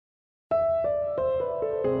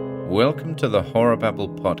Welcome to the Horror Babble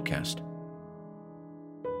podcast.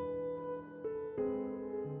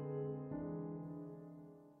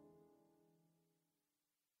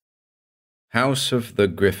 House of the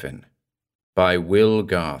Griffin by Will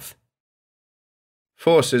Garth.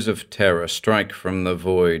 Forces of terror strike from the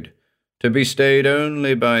void, to be stayed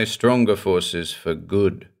only by stronger forces for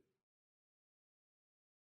good.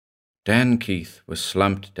 Dan Keith was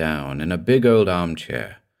slumped down in a big old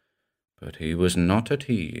armchair, but he was not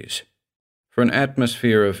at ease, for an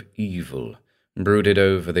atmosphere of evil brooded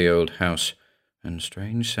over the old house, and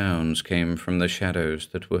strange sounds came from the shadows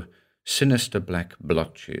that were sinister black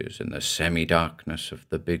blotches in the semi-darkness of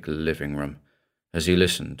the big living room, as he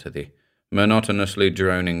listened to the monotonously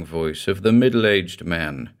droning voice of the middle-aged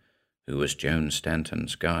man who was Joan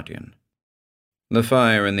Stanton's guardian. The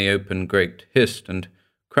fire in the open grate hissed and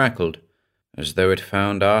crackled, as though it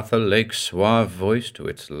found Arthur Lake's suave voice to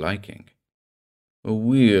its liking. A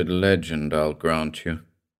weird legend, I'll grant you.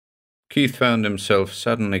 Keith found himself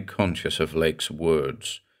suddenly conscious of Lake's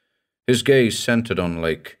words. His gaze centered on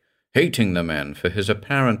Lake, hating the man for his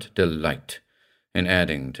apparent delight in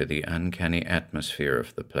adding to the uncanny atmosphere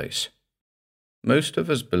of the place. Most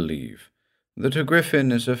of us believe that a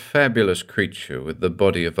griffin is a fabulous creature with the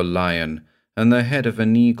body of a lion and the head of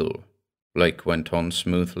an eagle, Lake went on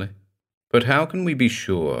smoothly. But how can we be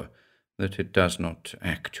sure that it does not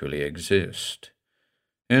actually exist?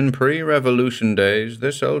 In pre-revolution days,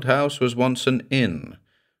 this old house was once an inn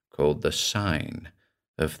called the Sign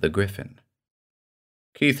of the Griffin.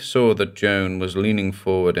 Keith saw that Joan was leaning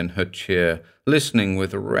forward in her chair, listening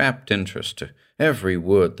with rapt interest to every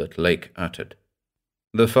word that Lake uttered.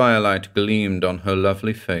 The firelight gleamed on her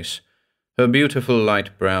lovely face, her beautiful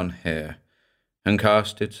light brown hair, and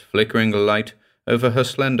cast its flickering light over her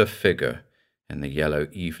slender figure in the yellow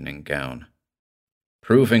evening gown.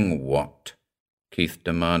 "Proving what?" Keith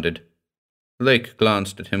demanded. Lake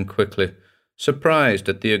glanced at him quickly, surprised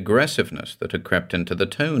at the aggressiveness that had crept into the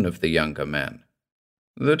tone of the younger man.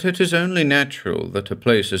 "That it is only natural that a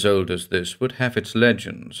place as old as this would have its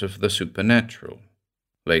legends of the supernatural,"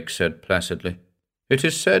 Lake said placidly. "It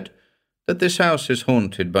is said that this house is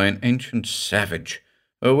haunted by an ancient savage,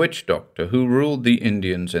 a witch doctor who ruled the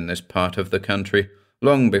Indians in this part of the country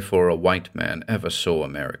long before a white man ever saw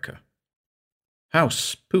America." "How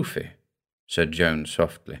spoofy," said Joan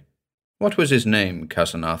softly. "What was his name,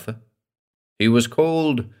 Cousin Arthur?" "He was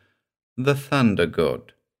called the Thunder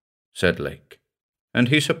God," said Lake, "and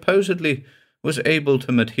he supposedly was able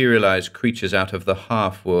to materialize creatures out of the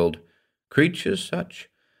half-world, creatures such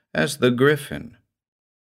as the Griffin."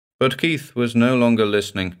 But Keith was no longer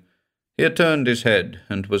listening. He had turned his head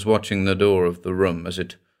and was watching the door of the room as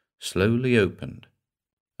it slowly opened.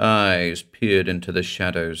 Eyes peered into the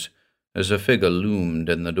shadows as a figure loomed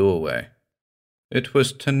in the doorway. It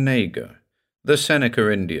was Tenaga, the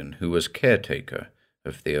Seneca Indian who was caretaker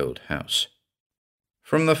of the old house.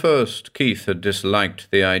 From the first, Keith had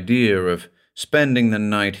disliked the idea of spending the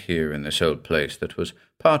night here in this old place that was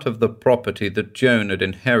part of the property that Joan had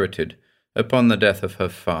inherited upon the death of her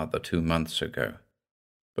father 2 months ago.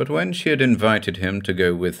 But when she had invited him to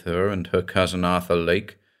go with her and her cousin Arthur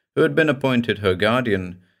Lake, who had been appointed her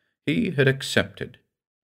guardian, he had accepted.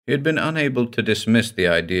 He had been unable to dismiss the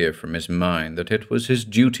idea from his mind that it was his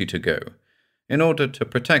duty to go, in order to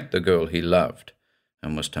protect the girl he loved,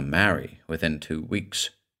 and was to marry within 2 weeks.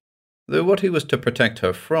 Though what he was to protect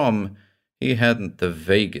her from, he hadn't the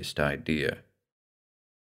vaguest idea.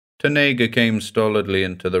 Tenaga came stolidly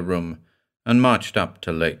into the room and marched up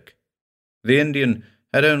to Lake. The Indian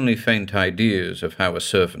had only faint ideas of how a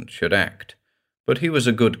servant should act, but he was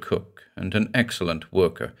a good cook and an excellent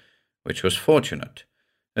worker, which was fortunate,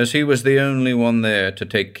 as he was the only one there to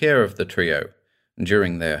take care of the trio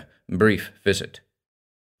during their brief visit.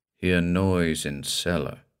 "Hear noise in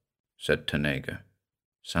cellar," said Tenaga.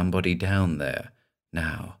 "Somebody down there,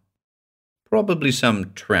 now." "Probably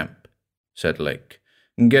some tramp," said Lake,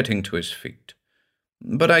 getting to his feet.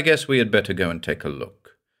 "But I guess we had better go and take a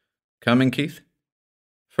look. Coming, Keith?"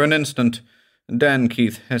 For an instant, Dan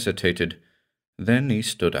Keith hesitated. Then he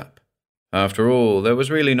stood up. After all, there was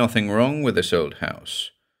really nothing wrong with this old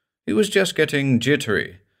house. He was just getting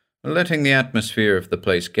jittery, letting the atmosphere of the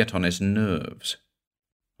place get on his nerves.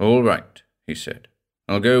 "All right," he said.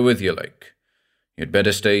 "I'll go with you, Lake. You'd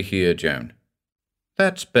better stay here, Joan."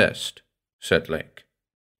 "That's best," said Lake.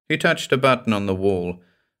 He touched a button on the wall,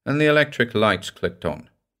 and the electric lights clicked on.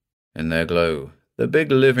 In their glow, the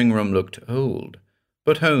big living room looked old,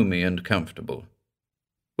 but homey and comfortable.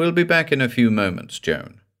 "We'll be back in a few moments,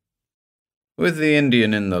 Joan." With the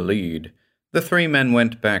Indian in the lead, the 3 men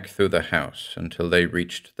went back through the house until they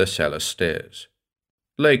reached the cellar stairs.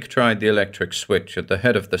 Lake tried the electric switch at the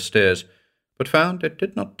head of the stairs, but found it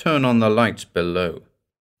did not turn on the lights below.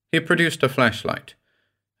 He produced a flashlight,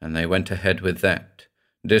 and they went ahead with that,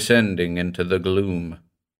 descending into the gloom.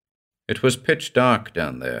 It was pitch dark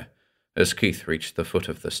down there as Keith reached the foot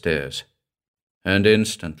of the stairs, and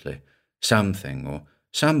instantly something or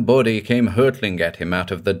somebody came hurtling at him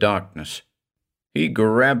out of the darkness. He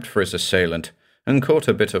grabbed for his assailant and caught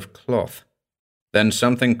a bit of cloth. Then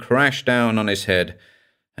something crashed down on his head,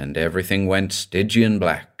 and everything went Stygian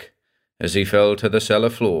black as he fell to the cellar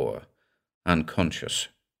floor, unconscious.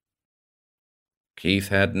 Keith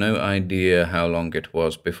had no idea how long it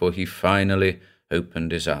was before he finally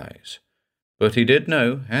opened his eyes, but he did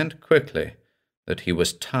know, and quickly, that he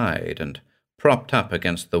was tied and propped up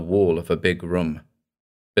against the wall of a big room.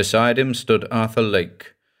 Beside him stood Arthur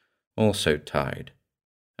Lake, also tied,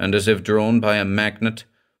 and as if drawn by a magnet,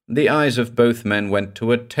 the eyes of both men went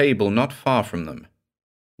to a table not far from them.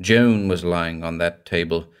 Joan was lying on that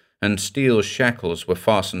table, and steel shackles were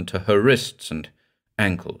fastened to her wrists and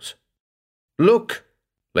ankles. "Look!"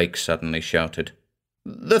 Lake suddenly shouted.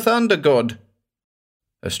 "The Thunder God!"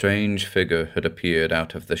 A strange figure had appeared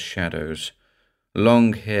out of the shadows.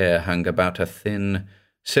 Long hair hung about a thin,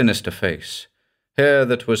 sinister face, hair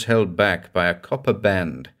that was held back by a copper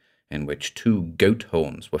band in which 2 goat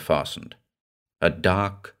horns were fastened. A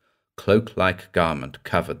dark, cloak-like garment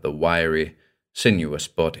covered the wiry, sinuous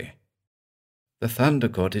body. "The Thunder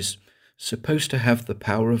God is supposed to have the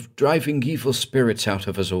power of driving evil spirits out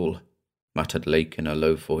of us all," muttered Lake in a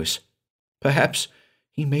low voice. "Perhaps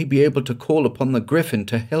he may be able to call upon the Griffin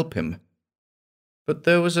to help him." But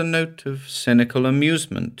there was a note of cynical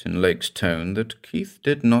amusement in Lake's tone that Keith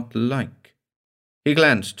did not like. He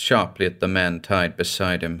glanced sharply at the man tied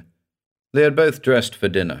beside him. They had both dressed for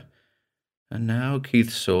dinner, and now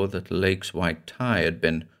Keith saw that Lake's white tie had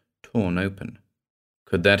been torn open.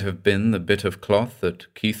 Could that have been the bit of cloth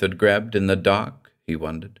that Keith had grabbed in the dark, he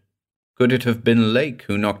wondered? Could it have been Lake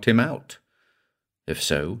who knocked him out? If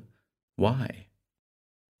so, why?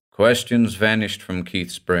 Questions vanished from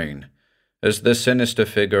Keith's brain as the sinister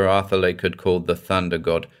figure Arthur Lake had called the Thunder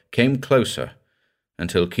God came closer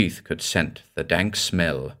until Keith could scent the dank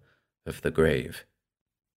smell of the grave.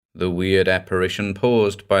 The weird apparition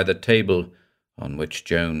paused by the table on which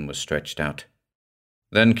Joan was stretched out.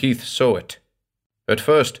 Then Keith saw it. At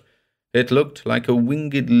first, it looked like a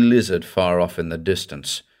winged lizard far off in the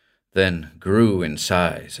distance, then grew in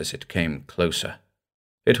size as it came closer.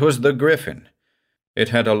 It was the Griffin. It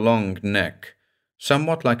had a long neck,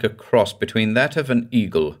 somewhat like a cross between that of an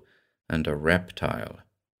eagle and a reptile.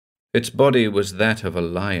 Its body was that of a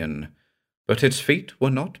lion, but its feet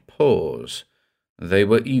were not paws. They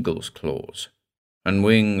were eagle's claws, and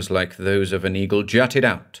wings like those of an eagle jutted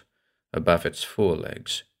out above its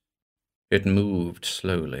forelegs. It moved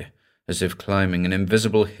slowly, as if climbing an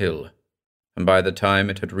invisible hill, and by the time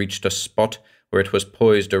it had reached a spot where it was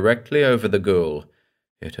poised directly over the girl,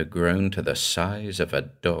 it had grown to the size of a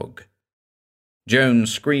dog. Joan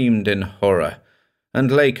screamed in horror,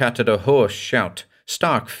 and Lake uttered a hoarse shout,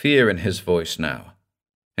 stark fear in his voice now.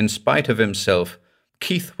 In spite of himself,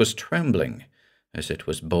 Keith was trembling, as it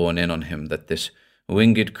was borne in on him that this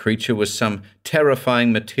winged creature was some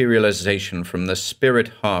terrifying materialization from the spirit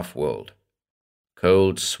half-world.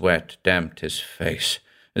 Cold sweat damped his face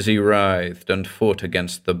as he writhed and fought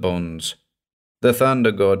against the bonds. The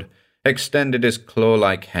Thunder God extended his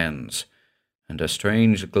claw-like hands, and a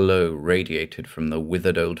strange glow radiated from the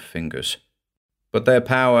withered old fingers. But their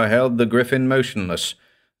power held the Griffin motionless,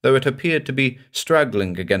 though it appeared to be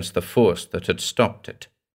struggling against the force that had stopped it.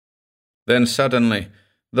 Then suddenly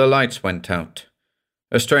the lights went out,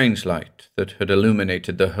 a strange light that had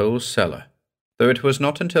illuminated the whole cellar, though it was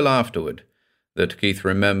not until afterward that Keith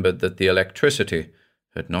remembered that the electricity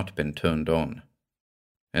had not been turned on.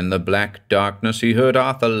 In the black darkness he heard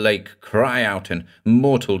Arthur Lake cry out in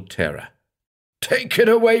mortal terror. "Take it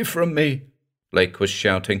away from me!" Lake was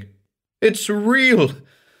shouting. "It's real!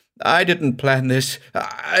 I didn't plan this.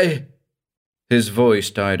 His voice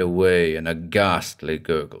died away in a ghastly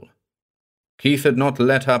gurgle. Keith had not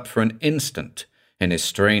let up for an instant in his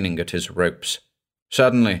straining at his ropes.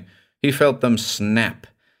 Suddenly he felt them snap,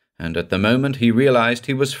 and at the moment he realized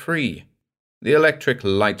he was free. The electric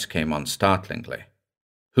lights came on startlingly.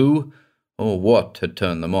 Who or what had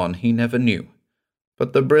turned them on he never knew,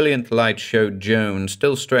 but the brilliant light showed Joan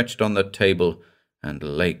still stretched on the table and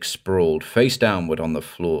Lake sprawled face downward on the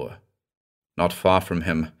floor. Not far from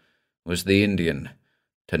him was the Indian,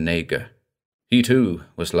 Tanaga. He too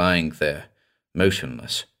was lying there,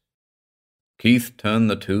 motionless. Keith turned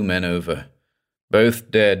the 2 men over.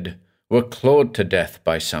 Both dead, were clawed to death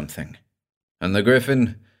by something. and the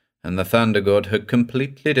Griffin and the Thunder God had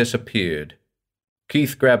completely disappeared.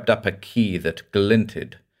 Keith grabbed up a key that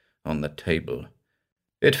glinted on the table.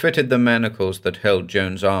 It fitted the manacles that held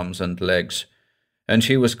Joan's arms and legs, and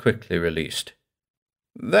she was quickly released.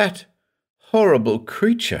 "That horrible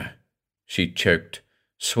creature," she choked,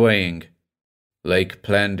 swaying. "Lake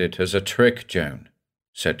planned it as a trick, Joan,"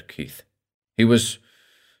 said Keith. "He was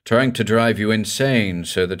trying to drive you insane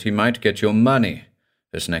so that he might get your money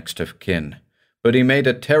as next of kin. But he made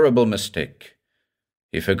a terrible mistake.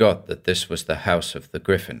 He forgot that this was the house of the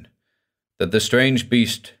Griffin, that the strange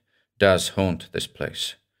beast does haunt this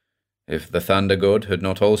place. If the Thunder God had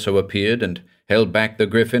not also appeared and held back the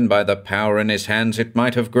Griffin by the power in his hands, it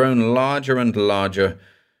might have grown larger and larger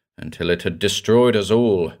until it had destroyed us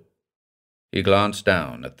all." He glanced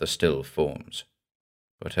down at the still forms.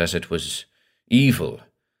 But as it was evil,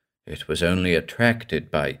 it was only attracted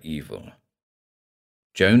by evil.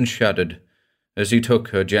 Joan shuddered as he took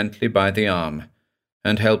her gently by the arm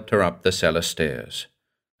and helped her up the cellar stairs,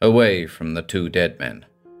 away from the two dead men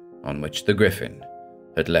on which the Griffin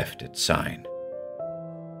had left its sign.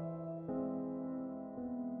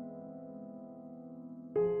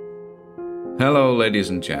 Hello, ladies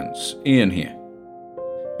and gents, Ian here.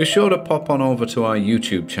 Be sure to pop on over to our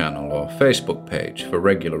YouTube channel or Facebook page for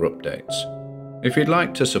regular updates. If you'd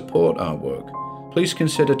like to support our work, please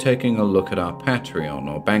consider taking a look at our Patreon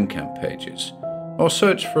or Bandcamp pages, or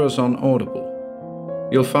search for us on Audible.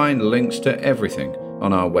 You'll find links to everything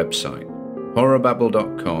on our website,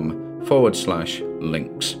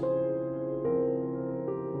 horrorbabble.com/links.